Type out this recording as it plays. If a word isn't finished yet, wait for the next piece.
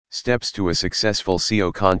Steps to a successful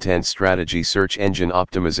SEO content strategy. Search engine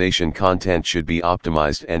optimization. Content should be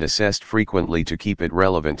optimized and assessed frequently to keep it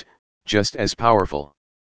relevant, just as powerful.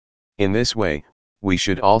 In this way, we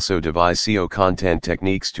should also devise SEO content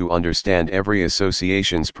techniques to understand every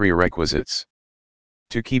association's prerequisites.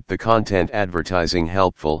 To keep the content advertising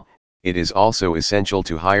helpful, it is also essential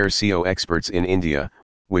to hire SEO experts in India,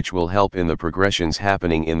 which will help in the progressions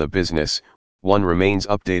happening in the business. One remains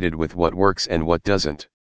updated with what works and what doesn't.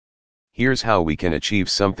 Here's how we can achieve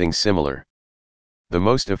something similar. The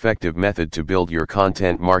most effective method to build your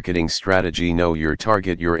content marketing strategy. Know your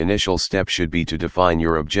target. Your initial step should be to define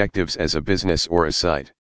your objectives as a business or a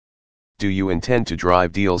site. Do you intend to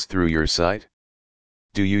drive deals through your site?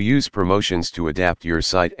 Do you use promotions to adapt your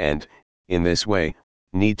site and, in this way,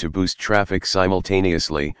 need to boost traffic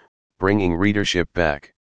simultaneously, bringing readership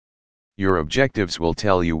back? Your objectives will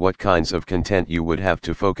tell you what kinds of content you would have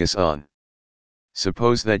to focus on.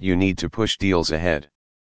 Suppose that you need to push deals ahead.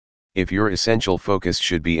 If your essential focus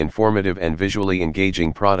should be informative and visually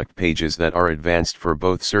engaging product pages that are advanced for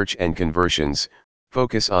both search and conversions,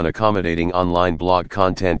 focus on accommodating online blog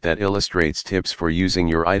content that illustrates tips for using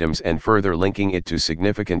your items and further linking it to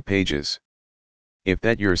significant pages. If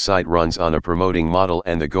that your site runs on a promoting model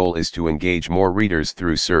and the goal is to engage more readers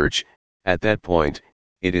through search, at that point,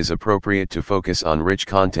 it is appropriate to focus on rich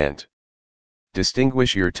content.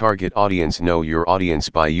 Distinguish your target audience. Know your audience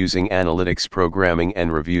by using analytics, programming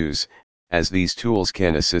and reviews, as these tools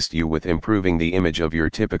can assist you with improving the image of your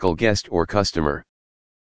typical guest or customer.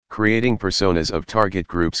 Creating personas of target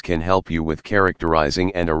groups can help you with characterizing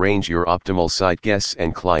and arrange your optimal site guests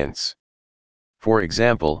and clients. For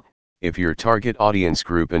example, if your target audience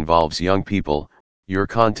group involves young people, your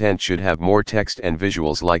content should have more text and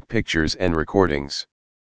visuals like pictures and recordings.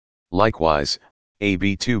 Likewise, a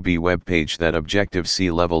B2B web page that objective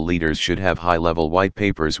C-level leaders should have high-level white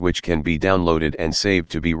papers which can be downloaded and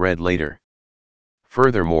saved to be read later.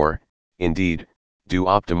 Furthermore, indeed, do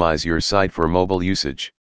optimize your site for mobile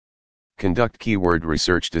usage. Conduct keyword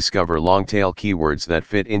research. Discover long-tail keywords that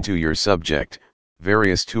fit into your subject.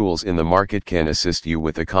 Various tools in the market can assist you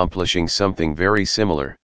with accomplishing something very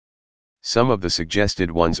similar. Some of the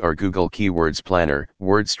suggested ones are Google Keywords Planner,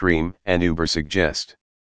 WordStream, and Ubersuggest.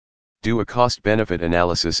 Do a cost-benefit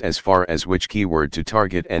analysis as far as which keyword to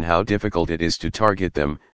target and how difficult it is to target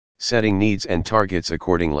them, setting needs and targets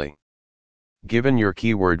accordingly. Given your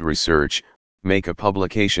keyword research, make a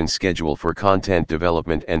publication schedule for content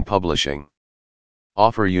development and publishing.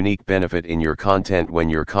 Offer unique benefit in your content when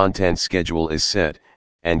your content schedule is set,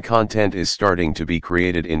 and content is starting to be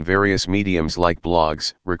created in various mediums like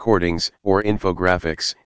blogs, recordings, or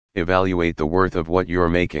infographics. Evaluate the worth of what you're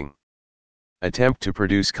making. Attempt to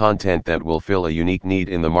produce content that will fill a unique need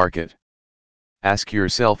in the market. Ask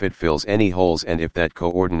yourself if it fills any holes and if that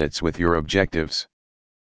coordinates with your objectives.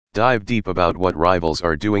 Dive deep about what rivals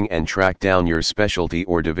are doing and track down your specialty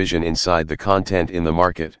or division inside the content in the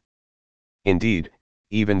market. Indeed,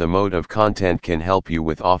 even the mode of content can help you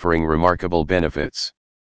with offering remarkable benefits.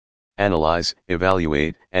 Analyze,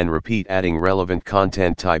 evaluate, and repeat. Adding relevant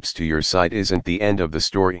content types to your site isn't the end of the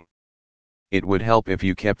story. It would help if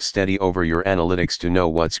you kept steady over your analytics to know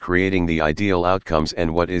what's creating the ideal outcomes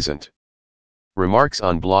and what isn't. Remarks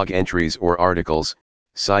on blog entries or articles,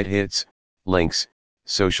 site hits, links,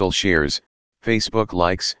 social shares, Facebook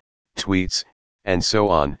likes, tweets, and so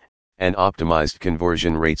on, and optimized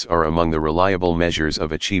conversion rates are among the reliable measures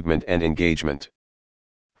of achievement and engagement.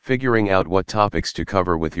 Figuring out what topics to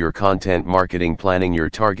cover with your content marketing. Planning your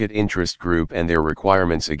target interest group and their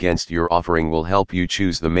requirements against your offering will help you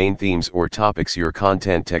choose the main themes or topics your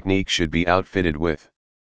content technique should be outfitted with.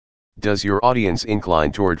 Does your audience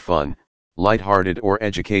incline toward fun, lighthearted, or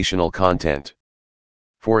educational content?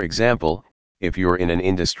 For example, if you're in an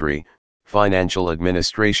industry, financial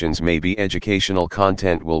administrations, maybe educational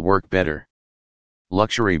content will work better.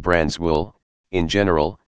 Luxury brands will, in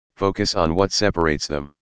general, focus on what separates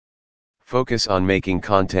them. Focus on making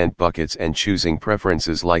content buckets and choosing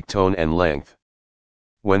preferences like tone and length.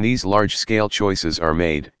 When these large-scale choices are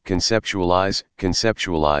made, conceptualize,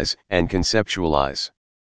 and conceptualize.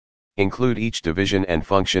 Include each division and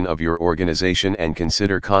function of your organization and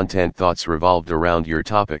consider content thoughts revolved around your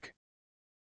topic.